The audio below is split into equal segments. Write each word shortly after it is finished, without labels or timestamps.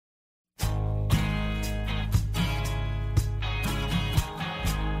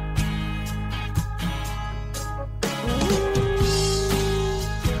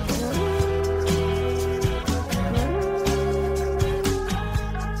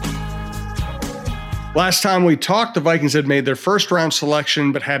Last time we talked, the Vikings had made their first round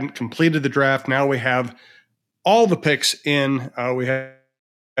selection but hadn't completed the draft. Now we have all the picks in. We have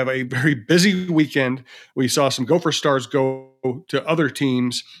a very busy weekend. We saw some Gopher stars go to other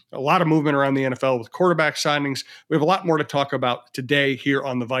teams, a lot of movement around the NFL with quarterback signings. We have a lot more to talk about today here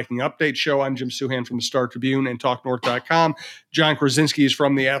on the Viking Update Show. I'm Jim Suhan from the Star Tribune and TalkNorth.com. John Krasinski is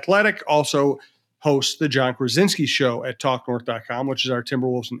from The Athletic, also hosts the John Krasinski Show at TalkNorth.com, which is our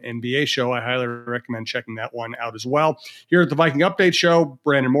Timberwolves and NBA show. I highly recommend checking that one out as well. Here at the Viking Update Show,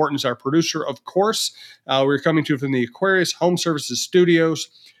 Brandon Morton is our producer, of course. We're coming to you from the Aquarius Home Services Studios.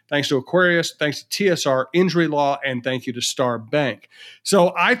 Thanks to Aquarius, thanks to TSR Injury Law, and thank you to Star Bank.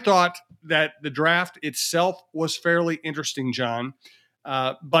 So I thought that the draft itself was fairly interesting, John.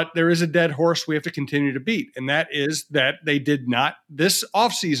 But there is a dead horse we have to continue to beat, and that is that they did not, this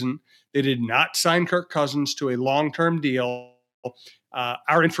offseason, they did not sign Kirk Cousins to a long-term deal.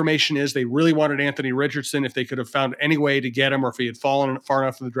 Our information is they really wanted Anthony Richardson if they could have found any way to get him, or if he had fallen far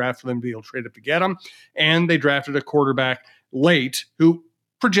enough in the draft for them to be able to trade up to get him. And they drafted a quarterback late who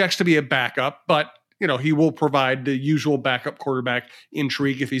projects to be a backup, but he will provide the usual backup quarterback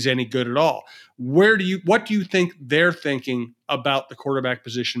intrigue if he's any good at all. What do you think they're thinking about the quarterback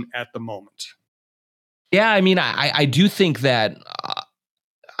position at the moment? Yeah, I mean, I do think that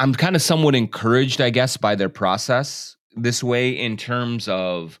I'm kind of somewhat encouraged, I guess, by their process this way, in terms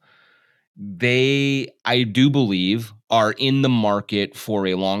of I do believe, are in the market for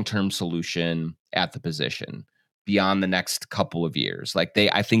a long-term solution at the position beyond the next couple of years.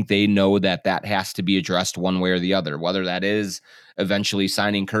 I think they know that has to be addressed one way or the other, whether that is eventually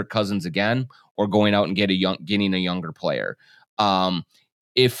signing Kirk Cousins again or going out and getting a younger player.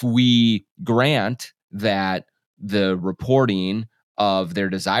 If we grant that the reporting of their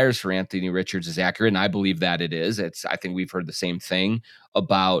desires for Anthony Richards is accurate, and I believe that it is. I think we've heard the same thing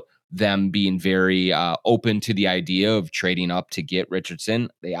about them being very open to the idea of trading up to get Richardson.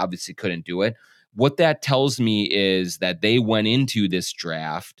 They obviously couldn't do it. What that tells me is that they went into this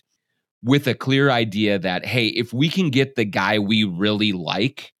draft with a clear idea that, hey, if we can get the guy we really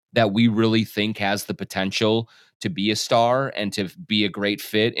like, that we really think has the potential to be a star and to be a great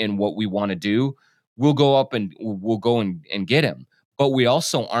fit in what we want to do, we'll go and get him. But we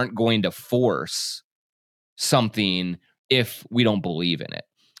also aren't going to force something if we don't believe in it.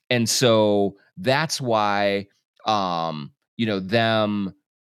 And so that's why, them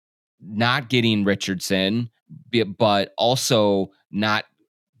not getting Richardson, but also not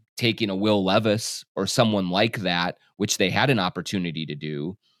taking a Will Levis or someone like that, which they had an opportunity to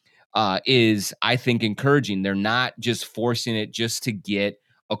do, is, I think, encouraging. They're not just forcing it just to get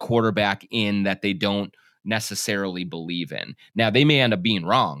a quarterback in that they don't necessarily believe in. Now, they may end up being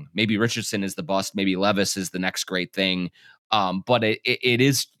wrong. Maybe Richardson is the bust. Maybe Levis is the next great thing. But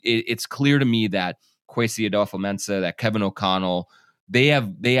it's clear to me that Kwesi Adolfo-Mensah, that Kevin O'Connell,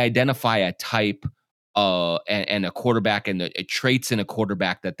 they identify a type and a quarterback and the traits in a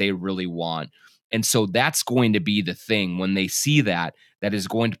quarterback that they really want. And so that's going to be the thing when they see that is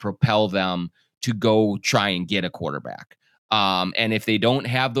going to propel them to go try and get a quarterback. And if they don't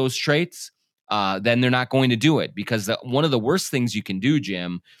have those traits, then they're not going to do it, because one of the worst things you can do,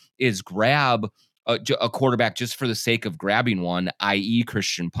 Jim, is grab a quarterback just for the sake of grabbing one, i.e.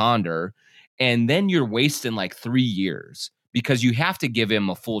 Christian Ponder, and then you're wasting like 3 years, because you have to give him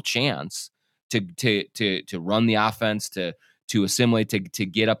a full chance to run the offense, to assimilate, to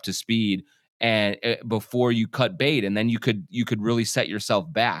get up to speed, and before you cut bait, and then you could really set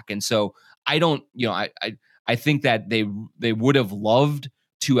yourself back. And so I don't, I think that they would have loved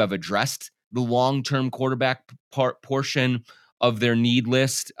to have addressed the long-term quarterback portion of their need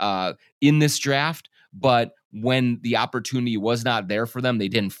list in this draft, but when the opportunity was not there for them, they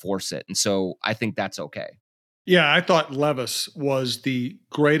didn't force it. And so I think that's okay. Yeah, I thought Levis was the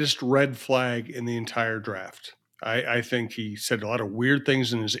greatest red flag in the entire draft. I think he said a lot of weird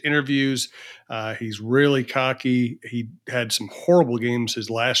things in his interviews. He's really cocky. He had some horrible games his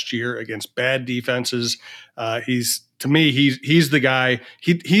last year against bad defenses. To me, he's the guy.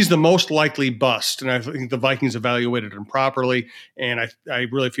 He's the most likely bust, and I think the Vikings evaluated him properly. And I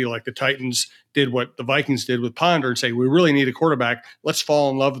really feel like the Titans did what the Vikings did with Ponder and say, we really need a quarterback. Let's fall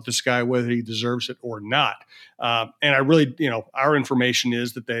in love with this guy, whether he deserves it or not. And I really, our information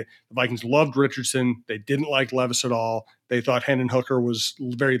is that the Vikings loved Richardson. They didn't like Levis at all. They thought Hendon Hooker was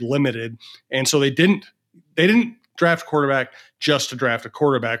very limited. And so they didn't draft a quarterback just to draft a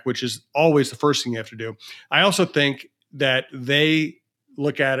quarterback, which is always the first thing you have to do. I also think that they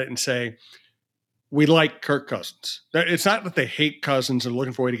look at it and say, we like Kirk Cousins. It's not that they hate Cousins and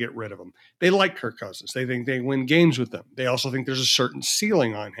looking for a way to get rid of him. They like Kirk Cousins. They think they win games with them. They also think there's a certain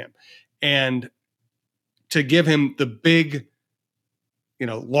ceiling on him. And to give him the big,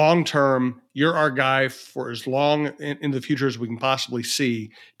 long term, you're our guy for as long in the future as we can possibly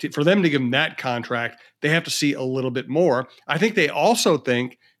see. For them to give him that contract, they have to see a little bit more. I think they also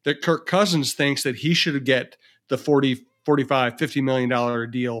think that Kirk Cousins thinks that he should get the 40, 45, $50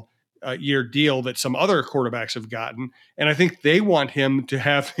 million deal, year deal that some other quarterbacks have gotten. And I think they want him to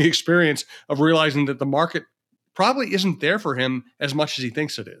have the experience of realizing that the market probably isn't there for him as much as he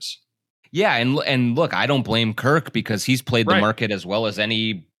thinks it is. Yeah, and look, I don't blame Kirk because he's played the Right. market as well as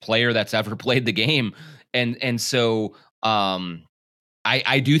any player that's ever played the game, and so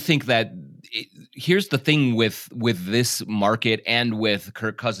I do think that here's the thing with this market and with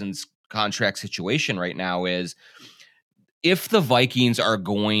Kirk Cousins' contract situation right now is if the Vikings are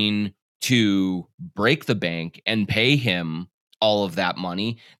going to break the bank and pay him all of that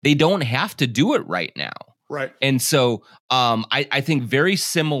money, they don't have to do it right now. Right. And so I think very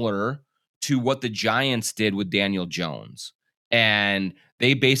similar to what the Giants did with Daniel Jones. And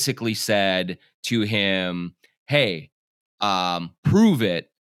they basically said to him, hey, prove it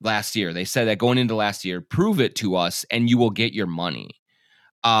last year. They said that going into last year, prove it to us and you will get your money.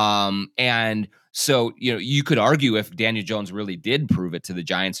 And so, you could argue if Daniel Jones really did prove it to the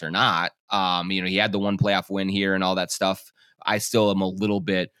Giants or not. He had the one playoff win here and all that stuff. I still am a little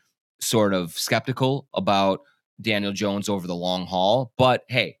bit sort of skeptical about Daniel Jones over the long haul, but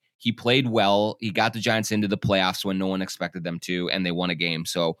hey, he played well. He got the Giants into the playoffs when no one expected them to, and they won a game.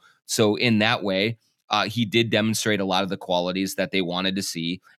 So in that way, he did demonstrate a lot of the qualities that they wanted to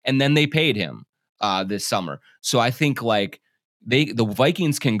see, and then they paid him this summer. So I think like the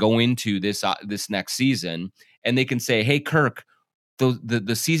Vikings can go into this next season and they can say, "Hey, Kirk,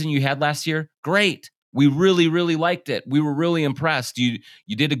 the season you had last year, great. We really, really liked it. We were really impressed. You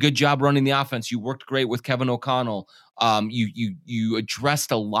did a good job running the offense. You worked great with Kevin O'Connell. You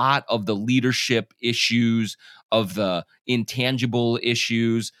addressed a lot of the leadership issues, of the intangible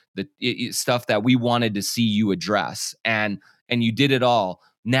issues, the stuff that we wanted to see you address, and you did it all.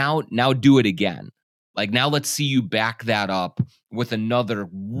 Now do it again. Like now, let's see you back that up with another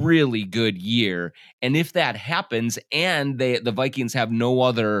really good year. And if that happens, and the Vikings have no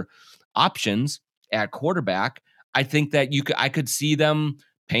other options at quarterback, I think that I could see them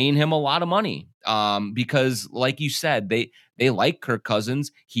paying him a lot of money. Because, like you said, they like Kirk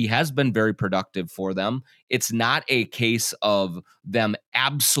Cousins. He has been very productive for them. It's not a case of them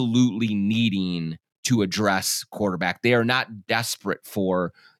absolutely needing to address quarterback. They are not desperate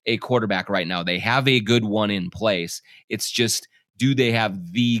for a quarterback right now. They have a good one in place. It's just, do they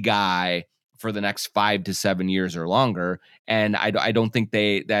have the guy for the next 5 to 7 years or longer? And I don't think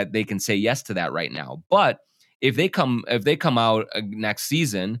they can say yes to that right now. But if they come out next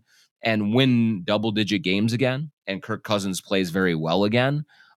season and win double digit games again, and Kirk Cousins plays very well again,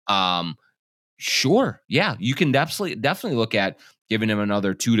 sure, yeah, you can definitely look at giving him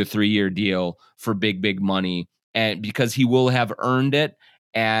another 2 to 3 year deal for big money, and because he will have earned it.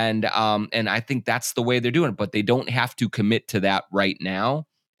 And I think that's the way they're doing it, but they don't have to commit to that right now,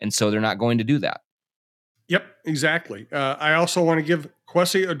 and so they're not going to do that. Yep, exactly. I also want to give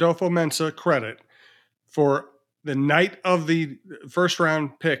Kwesi Adolfo-Mensah credit for the night of the first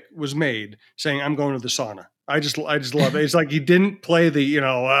round pick was made, saying, "I'm going to the sauna." I just love it. It's like he didn't play the,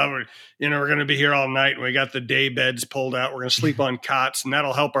 we're going to be here all night and we got the day beds pulled out. We're going to sleep on cots and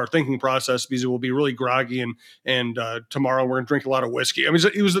that'll help our thinking process because it will be really groggy and tomorrow we're going to drink a lot of whiskey. I mean,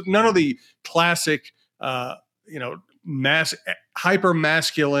 it was none of the classic, hyper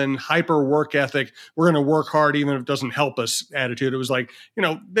masculine, hyper work ethic. We're going to work hard even if it doesn't help us attitude. It was like,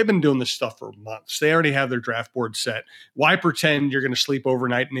 they've been doing this stuff for months. They already have their draft board set. Why pretend you're going to sleep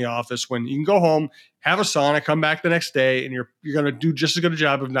overnight in the office when you can go home, have a sauna, come back the next day, and you're going to do just as good a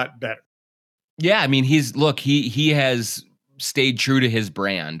job, if not better. Yeah, I mean, he has stayed true to his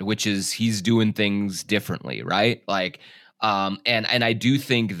brand, which is he's doing things differently, right? Like, and I do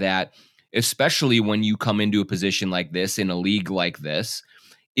think that especially when you come into a position like this in a league like this,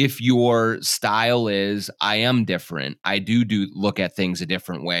 if your style is I am different, I do look at things a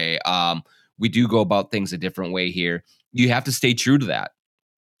different way. We do go about things a different way here. You have to stay true to that.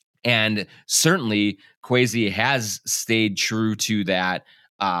 And certainly Kwesi has stayed true to that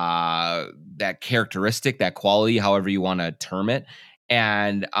characteristic, that quality, however you want to term it.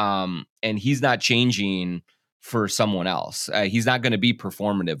 And he's not changing for someone else. He's not going to be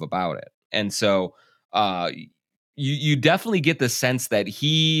performative about it. And so you definitely get the sense that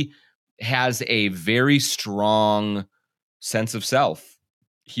he has a very strong sense of self.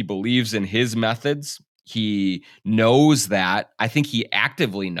 He believes in his methods. He knows that. I think he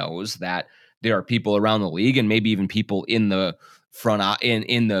actively knows that there are people around the league and maybe even people in the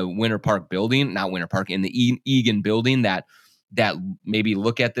in the Winter Park building, not Winter Park, in the Egan building that maybe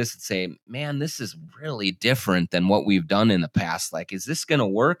look at this and say, man, this is really different than what we've done in the past. Like, is this going to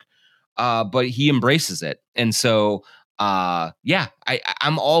work? But he embraces it. And so,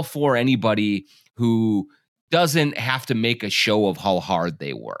 I'm all for anybody who doesn't have to make a show of how hard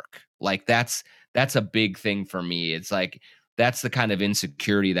they work. Like that's a big thing for me. It's like, that's the kind of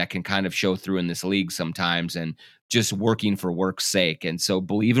insecurity that can kind of show through in this league sometimes, and just working for work's sake. And so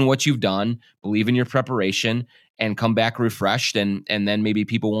believe in what you've done, believe in your preparation, and come back refreshed. And then maybe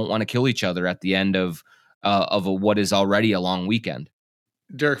people won't want to kill each other at the end of what is already a long weekend.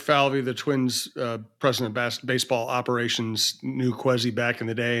 Derek Falvey, the Twins president of baseball operations, knew Quezzy back in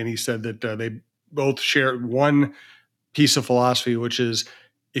the day, and he said that they both share one piece of philosophy, which is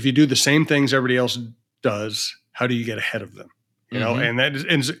if you do the same things everybody else does, how do you get ahead of them? You know, and that is,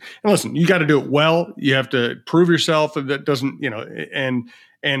 and listen, you got to do it well. You have to prove yourself. That doesn't,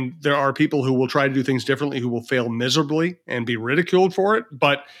 and there are people who will try to do things differently who will fail miserably and be ridiculed for it.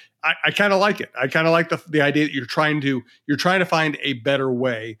 But I kind of like it. I kind of like the idea that you're trying to find a better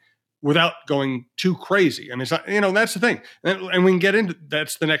way without going too crazy. I mean, it's not, that's the thing. And we can get into,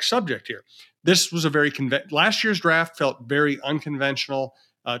 that's the next subject here. This was a very, last year's draft felt very unconventional.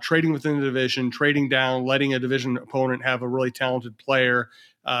 Trading within the division, trading down, letting a division opponent have a really talented player.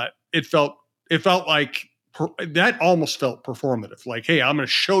 It felt like that almost felt performative. Like, hey, I'm going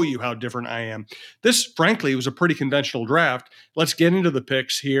to show you how different I am. This, frankly, was a pretty conventional draft. Let's get into the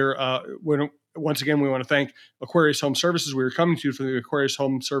picks here. Once again, we want to thank Aquarius Home Services. We are coming to you from the Aquarius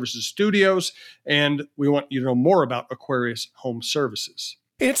Home Services studios, and we want you to know more about Aquarius Home Services.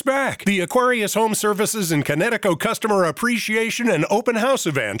 It's back! The Aquarius Home Services and Connecticut Customer Appreciation and Open House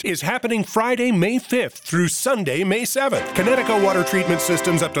event is happening Friday, May 5th through Sunday, May 7th. Connecticut water treatment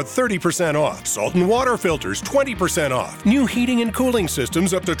systems up to 30% off. Salt and water filters 20% off. New heating and cooling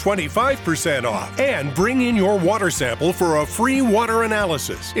systems up to 25% off. And bring in your water sample for a free water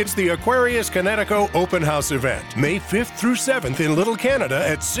analysis. It's the Aquarius Connecticut Open House event, May 5th through 7th in Little Canada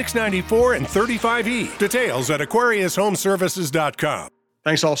at 694 and 35E. Details at aquariushomeservices.com.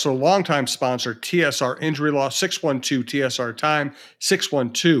 Thanks also longtime sponsor TSR Injury Law, 612-TSR-TIME,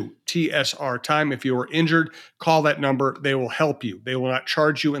 612-TSR-TIME. If you are injured, call that number. They will help you. They will not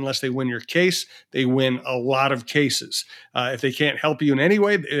charge you unless they win your case. They win a lot of cases. If they can't help you in any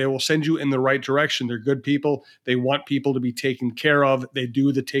way, they will send you in the right direction. They're good people. They want people to be taken care of. They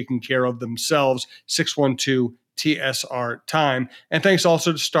do the taking care of themselves. 612-TSR-TIME. And thanks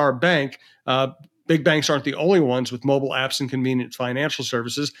also to Star Bank. Big banks aren't the only ones with mobile apps and convenient financial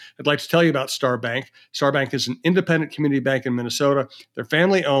services. I'd like to tell you about Star Bank. Star Bank is an independent community bank in Minnesota. They're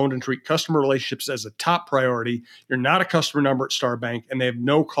family-owned and treat customer relationships as a top priority. You're not a customer number at Star Bank, and they have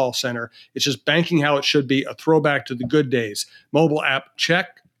no call center. It's just banking how it should be, a throwback to the good days. Mobile app,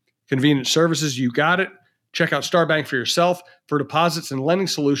 check. Convenient services, you got it. Check out Star Bank for yourself. For deposits and lending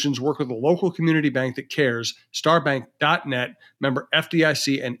solutions, work with a local community bank that cares. Starbank.net, member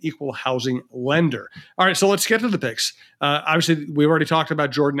FDIC, and equal housing lender. All right, so let's get to the picks. Obviously, we've already talked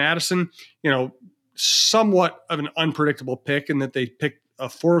about Jordan Addison. Somewhat of an unpredictable pick in that they picked a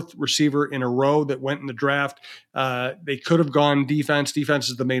fourth receiver in a row that went in the draft. They could have gone defense. Defense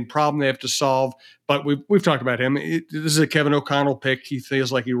is the main problem they have to solve. But we've talked about him. This is a Kevin O'Connell pick. He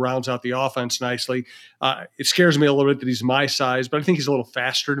feels like he rounds out the offense nicely. It scares me a little bit that he's my size, but I think he's a little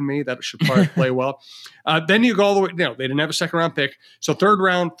faster than me. That should probably play well. Then you go all the way. They didn't have a second round pick. So third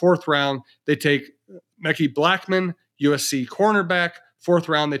round, fourth round, they take Mekhi Blackman, USC cornerback. Fourth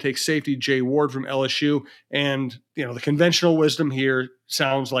round, they take safety Jay Ward from LSU. And, the conventional wisdom here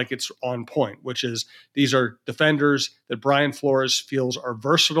sounds like it's on point, which is these are defenders that Brian Flores feels are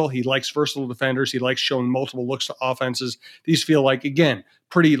versatile. He likes versatile defenders. He likes showing multiple looks to offenses. These feel like, again,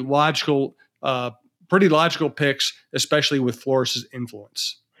 pretty logical picks, especially with Flores'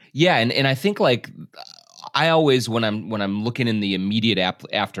 influence. Yeah, and I think I always when I'm looking in the immediate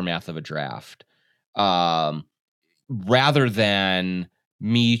aftermath of a draft, rather than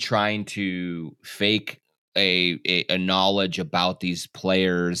me trying to fake a knowledge about these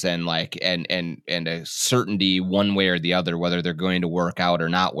players and a certainty one way or the other whether they're going to work out or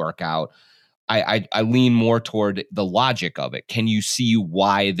not work out, I lean more toward the logic of it. Can you see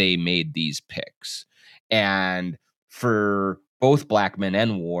why they made these picks? And for both Blackman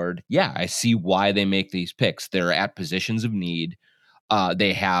and Ward, yeah, I see why they make these picks. They're at positions of need.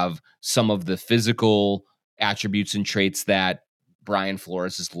 They have some of the physical attributes and traits that Brian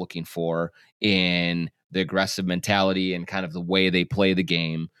Flores is looking for in the aggressive mentality and kind of the way they play the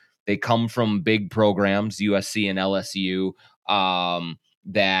game. They come from big programs, USC and LSU,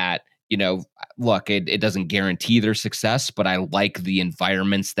 that look, it doesn't guarantee their success, but I like the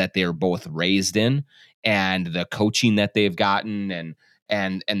environments that they're both raised in and the coaching that they've gotten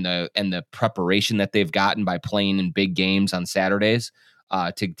and the preparation that they've gotten by playing in big games on Saturdays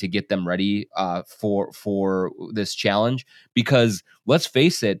to get them ready for this challenge. Because let's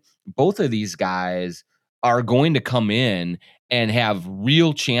face it, both of these guys are going to come in and have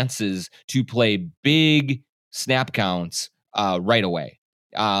real chances to play big snap counts right away.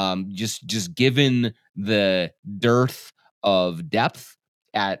 Just given the dearth of depth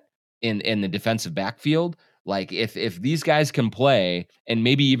in the defensive backfield, like if these guys can play, and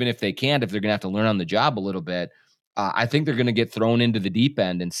maybe even if they can't, if they're gonna have to learn on the job a little bit, I think they're gonna get thrown into the deep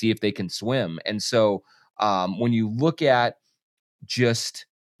end and see if they can swim. And so when you look at just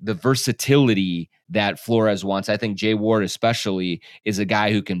the versatility that Flores wants. I think Jay Ward especially is a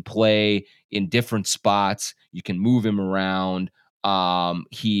guy who can play in different spots. You can move him around.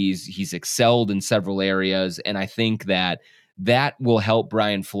 He's excelled in several areas, and I think that will help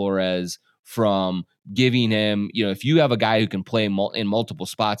Brian Flores from giving him, if you have a guy who can play in multiple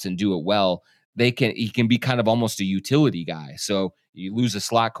spots and do it well, he can be kind of almost a utility guy. So you lose a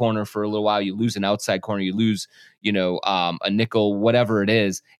slot corner for a little while, you lose an outside corner, you lose, a nickel, whatever it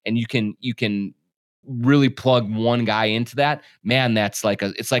is, and you can really plug one guy into that. Man, it's like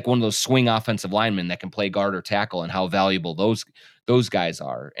one of those swing offensive linemen that can play guard or tackle, and how valuable those guys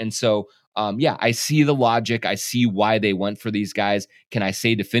are. And so, I see the logic. I see why they went for these guys. Can I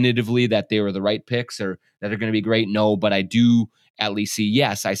say definitively that they were the right picks or that they're going to be great? No, but I do at least see,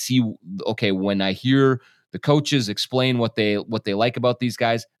 yes, I see. Okay, when I hear the coaches explain what they like about these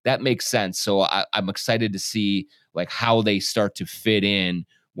guys, that makes sense. So I'm excited to see like how they start to fit in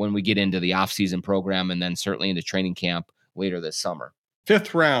when we get into the offseason program and then certainly into training camp later this summer.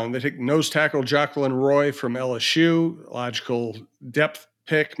 5th round, they take nose tackle Jacqueline Roy from LSU, logical depth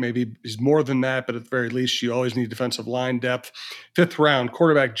pick. Maybe he's more than that, but at the very least, you always need defensive line depth. 5th round,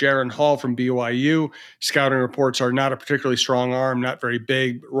 quarterback Jaren Hall from BYU. Scouting reports are not a particularly strong arm, not very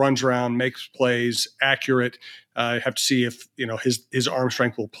big, runs around, makes plays, accurate. Have to see if his arm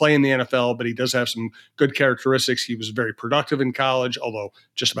strength will play in the NFL, but he does have some good characteristics. He was very productive in college, although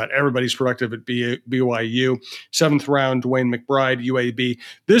just about everybody's productive at BYU. 7th round, Dwayne McBride, UAB.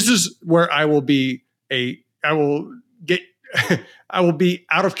 This is where I will be I will be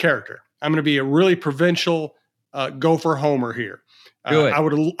out of character. I'm going to be a really provincial gopher homer here. I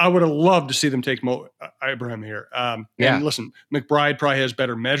would have loved to see them take Mo Ibrahim here. And listen, McBride probably has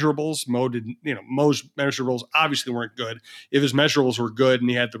better measurables. Mo's measurables obviously weren't good. If his measurables were good and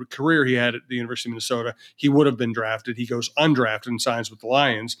he had the career he had at the University of Minnesota, he would have been drafted. He goes undrafted and signs with the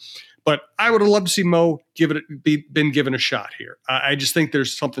Lions. But I would have loved to see Mo been given a shot here. I just think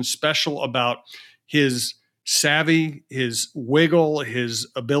there's something special about his savvy, his wiggle,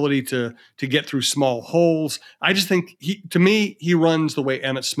 his ability to get through small holes. I just think he runs the way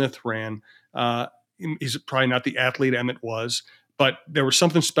Emmitt Smith ran. He's probably not the athlete Emmitt was, but there was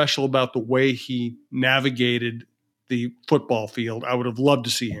something special about the way he navigated the football field. I would have loved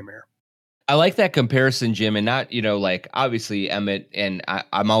to see him here. I like that comparison, Jim, and not, like obviously Emmitt, and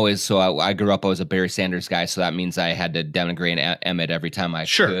I grew up, I was a Barry Sanders guy, so that means I had to denigrate Emmitt every time I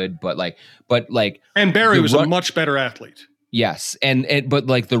could, and Barry was a much better athlete. Yes. But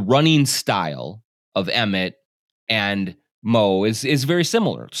like the running style of Emmitt and Mo is very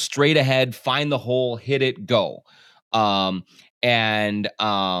similar. Straight ahead, find the hole, hit it, go.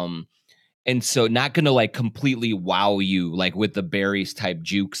 And so not going to like completely wow you like with the Barry's type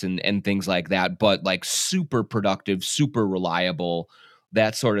jukes and things like that, but like super productive, super reliable,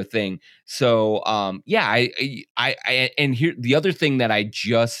 that sort of thing. So I and here the other thing that I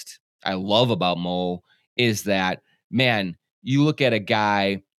love about Mo is that, man, you look at a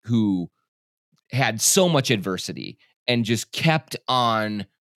guy who had so much adversity and just kept on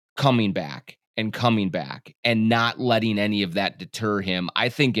coming back and not letting any of that deter him. I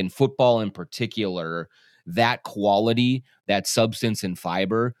think in football in particular, that quality, that substance and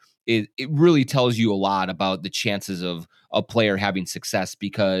fiber, it really tells you a lot about the chances of a player having success,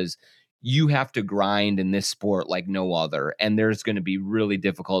 because you have to grind in this sport like no other. And there's going to be really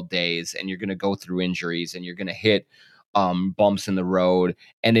difficult days, and you're going to go through injuries, and you're going to hit bumps in the road.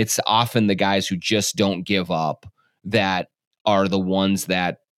 And it's often the guys who just don't give up that are the ones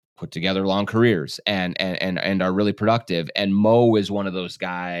that put together long careers and are really productive. And Mo is one of those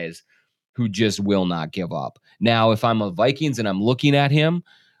guys who just will not give up. Now, if I'm a Vikings and I'm looking at him,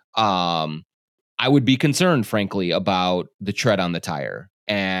 I would be concerned, frankly, about the tread on the tire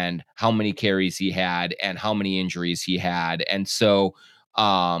and how many carries he had and how many injuries he had. And so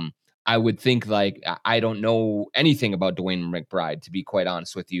I would think like I don't know anything about Dwayne McBride, to be quite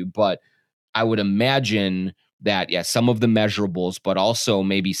honest with you, but I would imagine that, yeah, some of the measurables, but also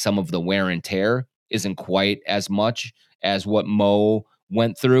maybe some of the wear and tear isn't quite as much as what Mo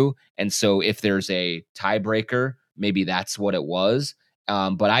went through. And so if there's a tiebreaker, maybe that's what it was.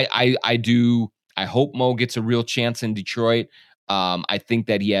 But I hope Mo gets a real chance in Detroit. I think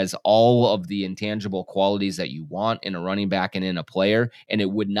that he has all of the intangible qualities that you want in a running back and in a player. And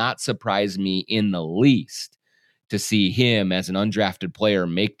it would not surprise me in the least to see him as an undrafted player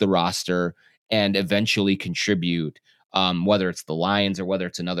make the roster and eventually contribute, whether it's the Lions or whether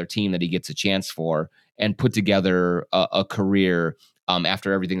it's another team that he gets a chance for, and put together a career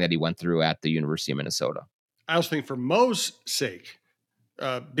after everything that he went through at the University of Minnesota. I also think for Mo's sake,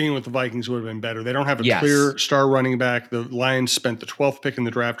 being with the Vikings would have been better. They don't have a Yes. clear star running back. The Lions spent the 12th pick in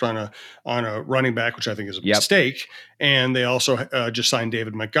the draft on a running back, which I think is a mistake. And they also just signed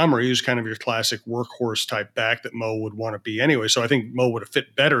David Montgomery, who's kind of your classic workhorse type back that Mo would want to be anyway. So I think Mo would have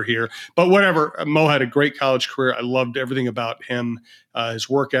fit better here. But whatever, Mo had a great college career. I loved everything about him, his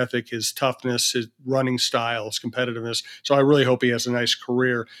work ethic, his toughness, his running style, his competitiveness. So I really hope he has a nice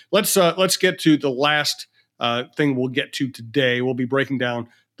career. Let's get to the last thing we'll get to today. We'll be breaking down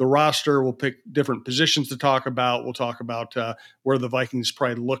the roster. We'll pick different positions to talk about. We'll talk about where the Vikings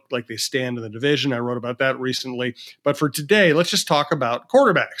probably look like they stand in the division. I wrote about that recently. But for today, let's just talk about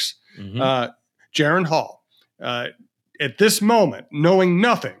quarterbacks. Jaren Hall, at this moment, knowing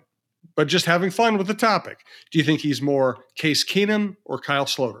nothing, but just having fun with the topic, do you think he's more Case Keenum or Kyle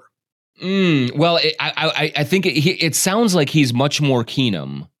Sloter? Well, I think it sounds like he's much more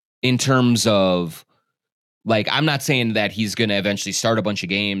Keenum in terms of, like, I'm not saying that he's going to eventually start a bunch of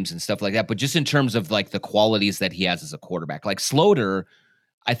games and stuff like that, but just in terms of like the qualities that he has as a quarterback. Like Sloter,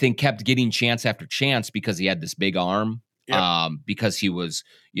 I think, kept getting chance after chance because he had this big arm, because he was,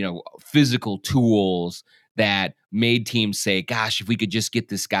 physical tools that made teams say, gosh, if we could just get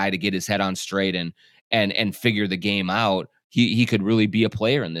this guy to get his head on straight and figure the game out, he could really be a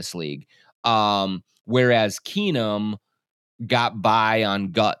player in this league. Whereas Keenum got by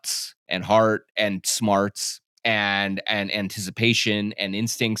on guts and heart and smarts and anticipation and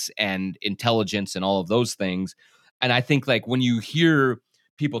instincts and intelligence and all of those things. And I think, like, when you hear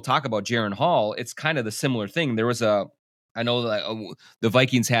people talk about Jaren Hall, it's kind of the similar thing. There was I know that the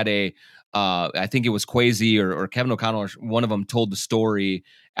Vikings had I think it was Kwesi or Kevin O'Connell, or one of them, told the story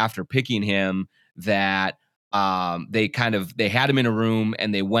after picking him that they had him in a room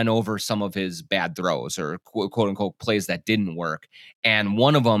and they went over some of his bad throws, or quote unquote plays that didn't work. And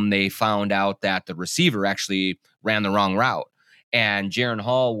one of them, they found out that the receiver actually ran the wrong route. And Jaren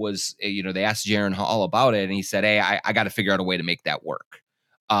Hall was, they asked Jaren Hall about it, and he said, hey, I got to figure out a way to make that work.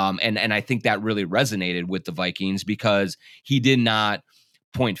 And I think that really resonated with the Vikings, because he did not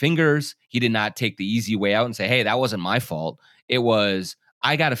point fingers. He did not take the easy way out and say, hey, that wasn't my fault. It was,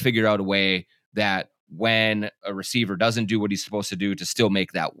 I got to figure out a way that when a receiver doesn't do what he's supposed to do, to still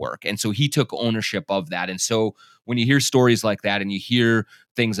make that work. And so he took ownership of that. And so when you hear stories like that and you hear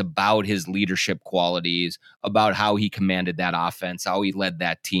things about his leadership qualities, about how he commanded that offense, how he led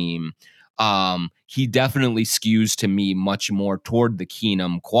that team, he definitely skews to me much more toward the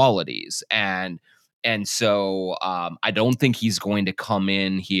Keenum qualities. And so I don't think he's going to come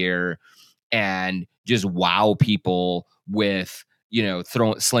in here and just wow people with,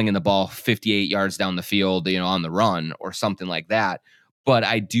 slinging the ball 58 yards down the field, on the run or something like that. But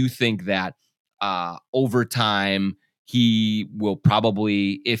I do think that over time, he will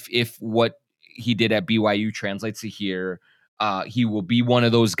probably, if what he did at BYU translates to here, he will be one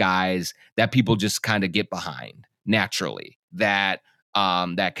of those guys that people just kind of get behind naturally, that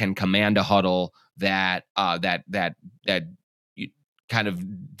can command a huddle, that kind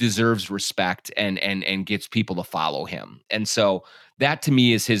of deserves respect and gets people to follow him. And so that to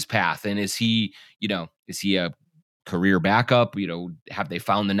me is his path. And is he a career backup? Have they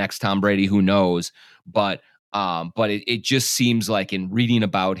found the next Tom Brady? Who knows? But it just seems like, in reading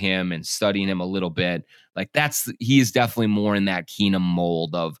about him and studying him a little bit, like he is definitely more in that Keenum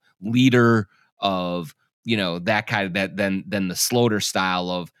mold of leader, of that kind of that than the Sloter style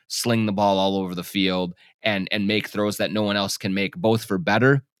of sling the ball all over the field and make throws that no one else can make, both for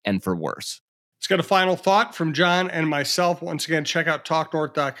better and for worse. Let's get a final thought from John and myself. Once again, check out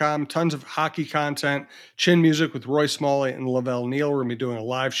talknorth.com. Tons of hockey content, Chin Music with Roy Smalley and Lavelle Neal. We're going to be doing a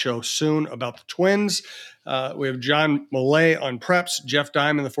live show soon about the Twins. We have John Millay on Preps, Jeff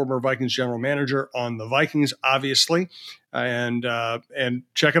Diamond, the former Vikings general manager, on the Vikings, obviously. And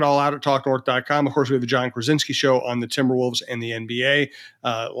check it all out at talknorth.com. Of course, we have the John Krasinski show on the Timberwolves and the NBA.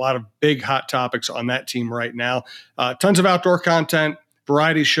 A lot of big hot topics on that team right now. Tons of outdoor content,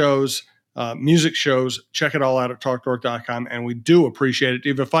 variety shows, music shows. Check it all out at talkdork.com, and we do appreciate it. Do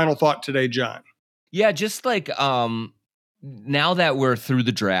you have a final thought today, John? Yeah, just like now that we're through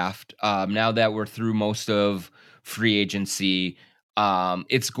the draft, now that we're through most of free agency,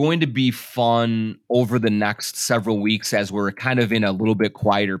 it's going to be fun over the next several weeks as we're kind of in a little bit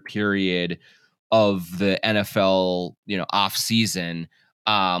quieter period of the NFL, off season.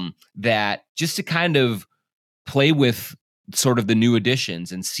 That just to kind of play with sort of the new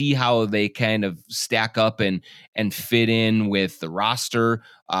additions and see how they kind of stack up and fit in with the roster,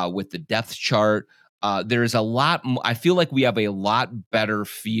 with the depth chart. There's a lot. I feel like we have a lot better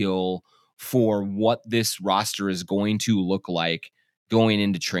feel for what this roster is going to look like going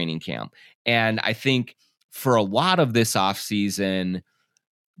into training camp. And I think for a lot of this offseason,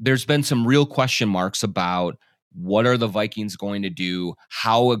 there's been some real question marks about what are the Vikings going to do?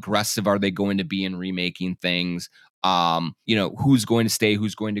 How aggressive are they going to be in remaking things? Who's going to stay,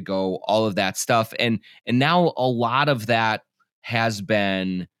 who's going to go, all of that stuff. And now a lot of that has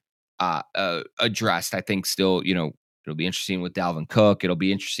been addressed. I think still, it'll be interesting with Dalvin Cook. It'll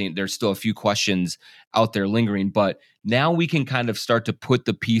be interesting. There's still a few questions out there lingering, but now we can kind of start to put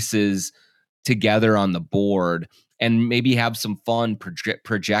the pieces together on the board and maybe have some fun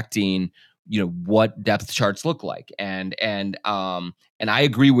projecting, what depth charts look like. And I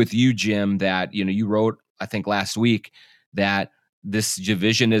agree with you, Jim, that, you wrote, I think last week, that this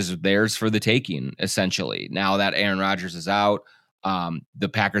division is theirs for the taking, essentially. Now that Aaron Rodgers is out, the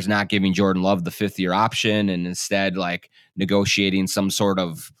Packers not giving Jordan Love the 5th-year option and instead like negotiating some sort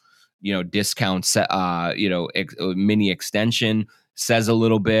of, discount, mini extension says a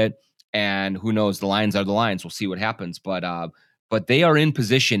little bit. And who knows, the Lions are the Lions. We'll see what happens. But they are in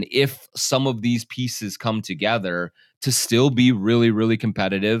position, if some of these pieces come together, to still be really, really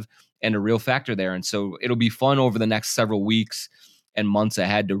competitive and a real factor there. And so it'll be fun over the next several weeks and months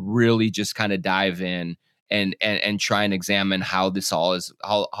ahead to really just kind of dive in and try and examine how this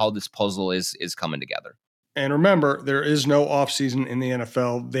puzzle is coming together. And remember, there is no offseason in the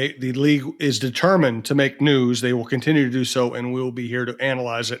NFL. The league is determined to make news. They will continue to do so, and we'll be here to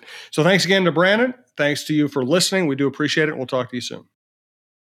analyze it. So thanks again to Brandon. Thanks to you for listening. We do appreciate it. We'll talk to you soon.